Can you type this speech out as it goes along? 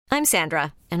I'm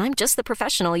Sandra, and I'm just the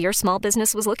professional your small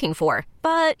business was looking for.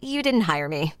 But you didn't hire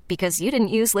me because you didn't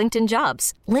use LinkedIn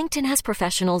Jobs. LinkedIn has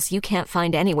professionals you can't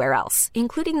find anywhere else,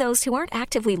 including those who aren't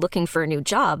actively looking for a new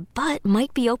job, but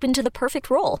might be open to the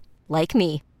perfect role, like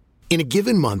me. In a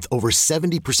given month, over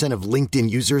 70% of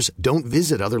LinkedIn users don't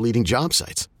visit other leading job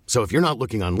sites. So if you're not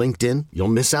looking on LinkedIn, you'll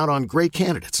miss out on great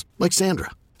candidates like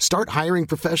Sandra. Start hiring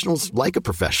professionals like a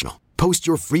professional. Post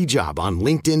your free job on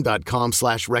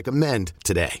linkedin.com/recommend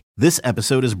today. This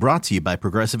episode is brought to you by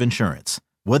Progressive Insurance.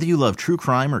 Whether you love true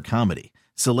crime or comedy,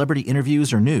 celebrity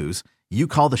interviews or news, you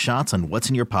call the shots on what's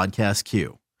in your podcast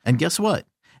queue. And guess what?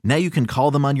 Now you can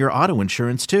call them on your auto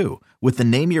insurance too with the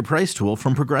Name Your Price tool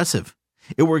from Progressive.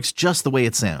 It works just the way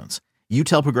it sounds. You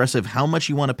tell Progressive how much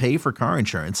you want to pay for car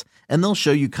insurance, and they'll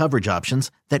show you coverage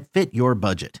options that fit your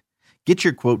budget. Get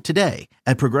your quote today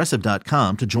at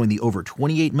Progressive.com to join the over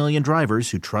 28 million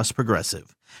drivers who trust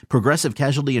Progressive. Progressive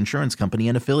Casualty Insurance Company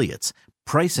and Affiliates.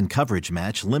 Price and coverage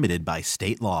match limited by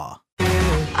state law.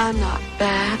 I'm not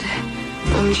bad.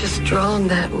 I'm just drawn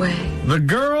that way. The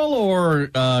girl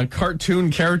or cartoon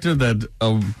character that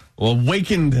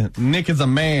awakened Nick as a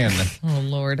man oh,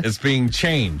 Lord. is being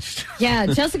changed. Yeah,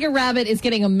 Jessica Rabbit is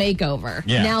getting a makeover.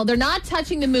 Yeah. Now, they're not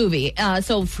touching the movie.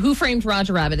 So Who Framed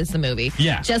Roger Rabbit is the movie.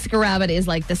 Yeah. Jessica Rabbit is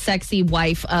like the sexy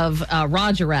wife of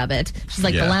Roger Rabbit. She's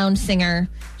like the lounge singer.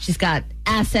 She's got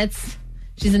assets.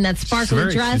 She's in that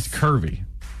sparkly dress. She's curvy.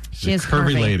 She is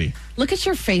curvy lady. Look at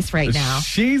your face right now.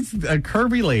 She's a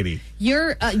curvy lady.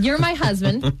 You're my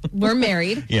husband. We're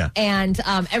married. Yeah. And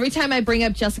every time I bring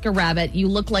up Jessica Rabbit, you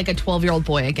look like a 12-year-old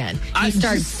boy again. You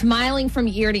start smiling from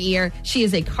ear to ear. She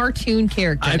is a cartoon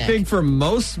character. I Nick. think for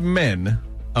most men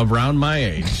around my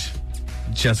age,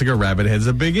 Jessica Rabbit has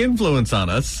a big influence on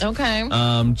us. Okay.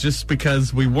 Just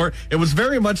because it was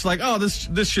very much like, oh,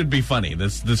 this should be funny.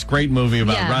 This great movie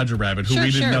about Roger Rabbit, who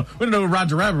we didn't know. We didn't know who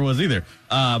Roger Rabbit was either.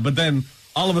 But then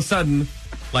all of a sudden,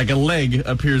 like a leg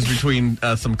appears between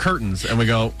some curtains, and we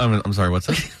go, I'm sorry, what's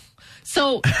that?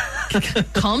 So,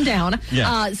 calm down.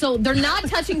 Yeah. So they're not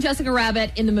touching Jessica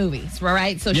Rabbit in the movies,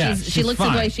 right? So she looks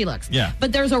fine. the way she looks. Yeah.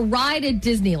 But there's a ride at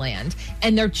Disneyland,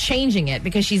 and they're changing it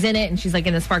because she's in it, and she's like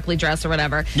in a sparkly dress or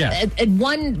whatever. Yeah. At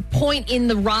one point in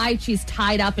the ride, she's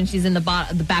tied up, and she's in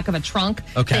the back of a trunk.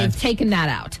 Okay. They've taken that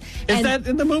out. Is that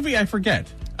in the movie? I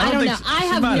forget. I don't know. She I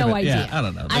have might no been. idea. Yeah, I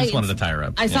don't know. I just wanted to tie her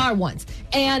up. I saw her once.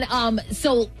 And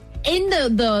so in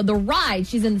the ride,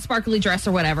 she's in the sparkly dress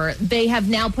or whatever, they have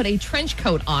now put a trench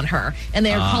coat on her, and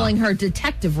they are calling her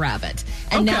Detective Rabbit.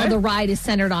 And now the ride is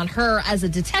centered on her as a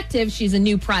detective. She's a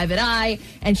new private eye,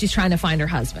 and she's trying to find her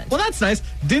husband. Well, that's nice.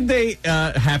 Did they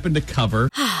happen to cover...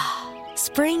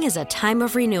 Spring is a time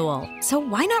of renewal, so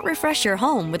why not refresh your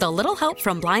home with a little help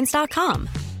from Blinds.com?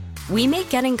 We make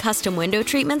getting custom window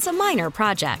treatments a minor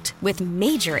project with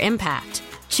major impact.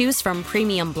 Choose from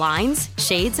premium blinds,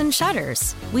 shades, and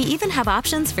shutters. We even have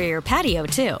options for your patio,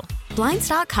 too.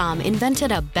 Blinds.com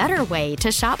invented a better way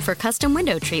to shop for custom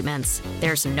window treatments.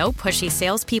 There's no pushy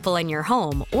salespeople in your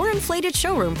home or inflated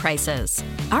showroom prices.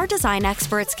 Our design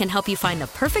experts can help you find the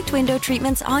perfect window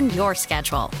treatments on your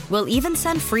schedule. We'll even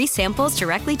send free samples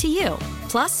directly to you.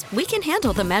 Plus, we can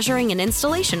handle the measuring and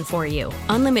installation for you.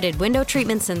 Unlimited window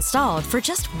treatments installed for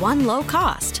just one low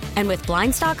cost. And with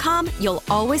Blinds.com, you'll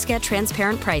always get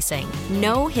transparent pricing.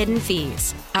 No hidden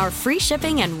fees. Our free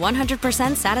shipping and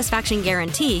 100% satisfaction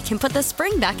guarantee can put the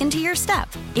spring back into your step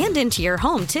and into your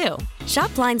home, too.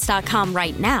 Shop Blinds.com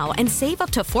right now and save up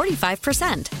to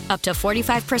 45%. Up to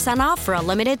 45% off for a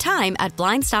limited time at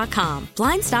Blinds.com.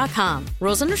 Blinds.com.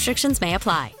 Rules and restrictions may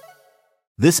apply.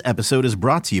 This episode is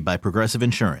brought to you by Progressive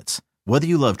Insurance. Whether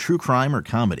you love true crime or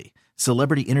comedy,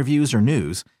 celebrity interviews or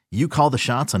news, you call the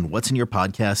shots on what's in your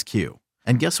podcast queue.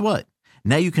 And guess what?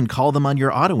 Now you can call them on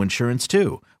your auto insurance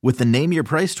too with the Name Your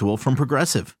Price tool from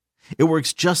Progressive. It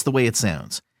works just the way it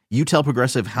sounds. You tell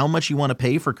Progressive how much you want to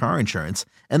pay for car insurance,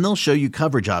 and they'll show you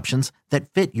coverage options that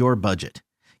fit your budget.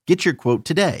 Get your quote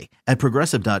today at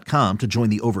Progressive.com to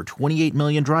join the over 28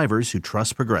 million drivers who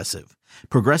trust Progressive.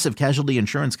 Progressive Casualty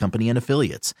Insurance Company and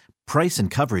Affiliates. Price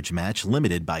and coverage match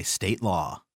limited by state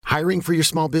law. Hiring for your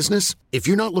small business? If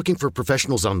you're not looking for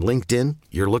professionals on LinkedIn,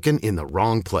 you're looking in the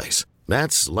wrong place.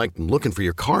 That's like looking for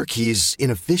your car keys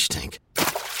in a fish tank.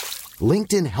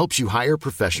 LinkedIn helps you hire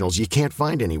professionals you can't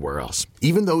find anywhere else,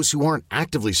 even those who aren't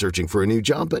actively searching for a new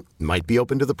job but might be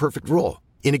open to the perfect role.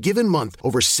 In a given month,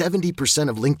 over 70%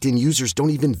 of LinkedIn users don't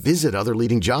even visit other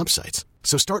leading job sites.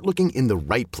 So start looking in the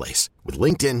right place. With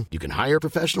LinkedIn, you can hire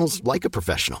professionals like a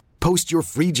professional. Post your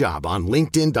free job on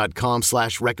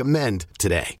linkedin.com/recommend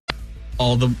today.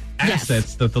 All the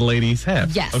assets that the ladies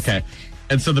have. Yes. Okay.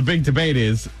 And so the big debate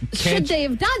is, should they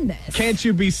have done this? Can't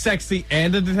you be sexy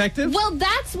and a detective? Well,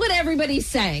 that's what everybody's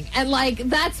saying. And, like,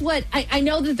 that's what I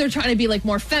know that they're trying to be, like,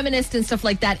 more feminist and stuff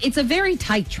like that. It's a very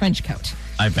tight trench coat.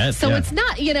 I bet. So it's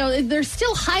not, they're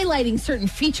still highlighting certain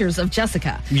features of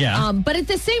Jessica. Yeah. But at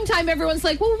the same time, everyone's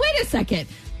like, well, wait a second.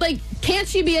 Like, can't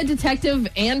she be a detective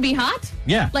and be hot?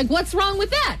 Yeah. Like, what's wrong with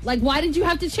that? Like, why did you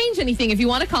have to change anything? If you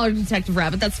want to call her Detective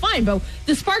Rabbit, that's fine. But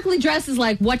the sparkly dress is,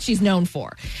 like, what she's known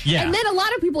for. Yeah. And then a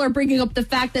lot of people are bringing up the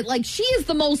fact that, like, she is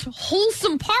the most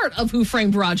wholesome part of Who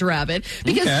Framed Roger Rabbit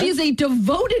because she's a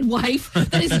devoted wife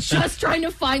that is just trying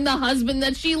to find the husband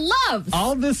that she loves.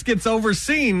 All this gets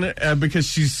overseen because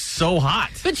she's so hot.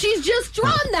 But she's just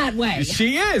drawn that way.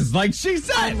 She is, like she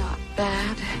said. I'm not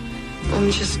bad.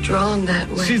 I'm just drawn that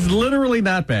way. She's literally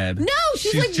not bad. No,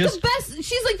 she's like the best.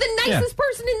 She's like the nicest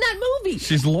person in that movie.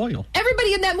 She's loyal.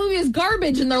 Everybody in that movie is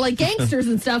garbage and they're like gangsters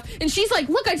and stuff. And she's like,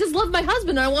 look, I just love my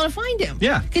husband and I want to find him.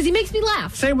 Yeah. Because he makes me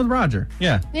laugh. Same with Roger.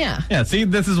 Yeah. Yeah. Yeah. See,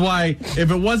 this is why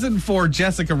if it wasn't for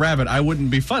Jessica Rabbit, I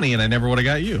wouldn't be funny and I never would have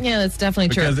got you. Yeah, that's definitely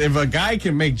true. Because if a guy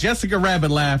can make Jessica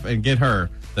Rabbit laugh and get her,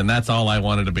 then that's all I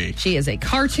wanted to be. She is a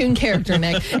cartoon character,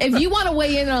 Nick. If you want to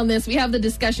weigh in on this, we have the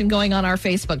discussion going on our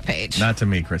Facebook page. Not to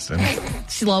me, Kristen.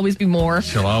 She'll always be more.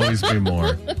 She'll always be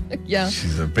more. Yeah.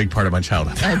 She's a big part of my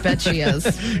childhood. I bet she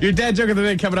is. Your dad joke of the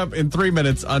day coming up in 3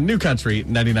 minutes on New Country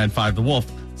 99.5 The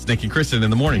Wolf. It's Nick and Kristen in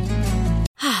the morning.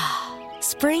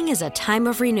 Spring is a time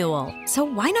of renewal, so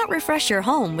why not refresh your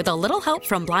home with a little help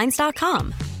from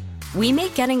Blinds.com? We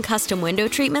make getting custom window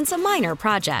treatments a minor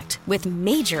project with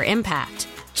major impact.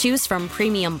 Choose from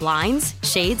premium blinds,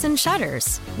 shades, and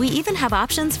shutters. We even have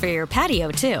options for your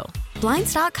patio, too.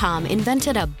 Blinds.com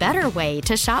invented a better way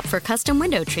to shop for custom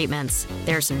window treatments.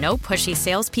 There's no pushy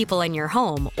salespeople in your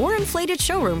home or inflated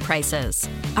showroom prices.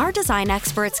 Our design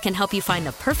experts can help you find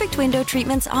the perfect window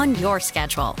treatments on your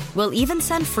schedule. We'll even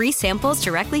send free samples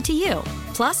directly to you.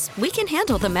 Plus, we can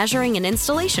handle the measuring and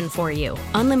installation for you.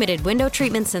 Unlimited window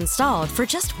treatments installed for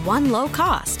just one low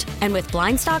cost. And with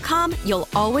Blinds.com, you'll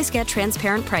always get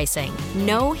transparent pricing.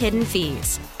 No hidden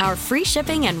fees. Our free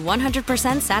shipping and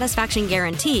 100% satisfaction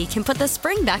guarantee can put the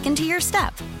spring back into your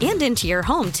step and into your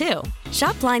home, too.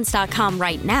 Shop Blinds.com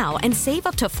right now and save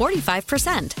up to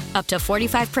 45%. Up to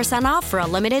 45% off for a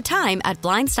limited time at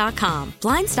Blinds.com.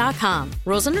 Blinds.com.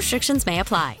 Rules and restrictions may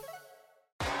apply.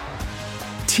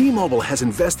 T-Mobile has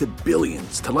invested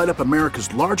billions to light up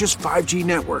America's largest 5G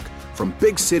network, from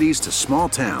big cities to small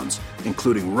towns,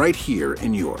 including right here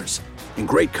in yours. And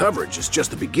great coverage is just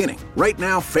the beginning. Right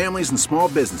now, families and small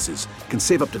businesses can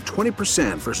save up to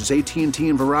 20% versus AT&T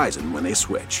and Verizon when they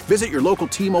switch. Visit your local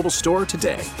T-Mobile store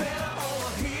today.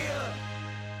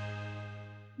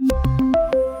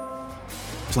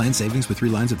 Plan savings with 3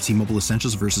 lines of T-Mobile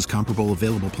Essentials versus comparable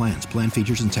available plans. Plan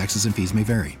features and taxes and fees may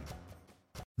vary.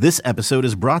 This episode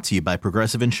is brought to you by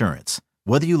Progressive Insurance.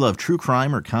 Whether you love true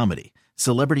crime or comedy,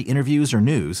 celebrity interviews or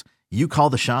news, you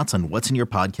call the shots on what's in your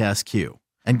podcast queue.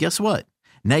 And guess what?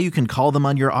 Now you can call them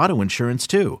on your auto insurance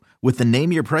too with the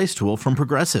Name Your Price tool from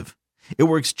Progressive. It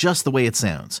works just the way it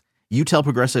sounds. You tell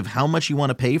Progressive how much you want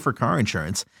to pay for car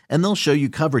insurance, and they'll show you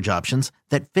coverage options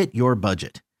that fit your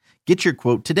budget. Get your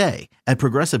quote today at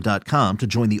Progressive.com to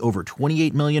join the over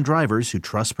 28 million drivers who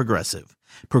trust Progressive.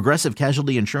 Progressive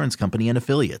Casualty Insurance Company and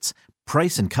Affiliates.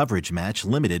 Price and coverage match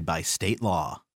limited by state law.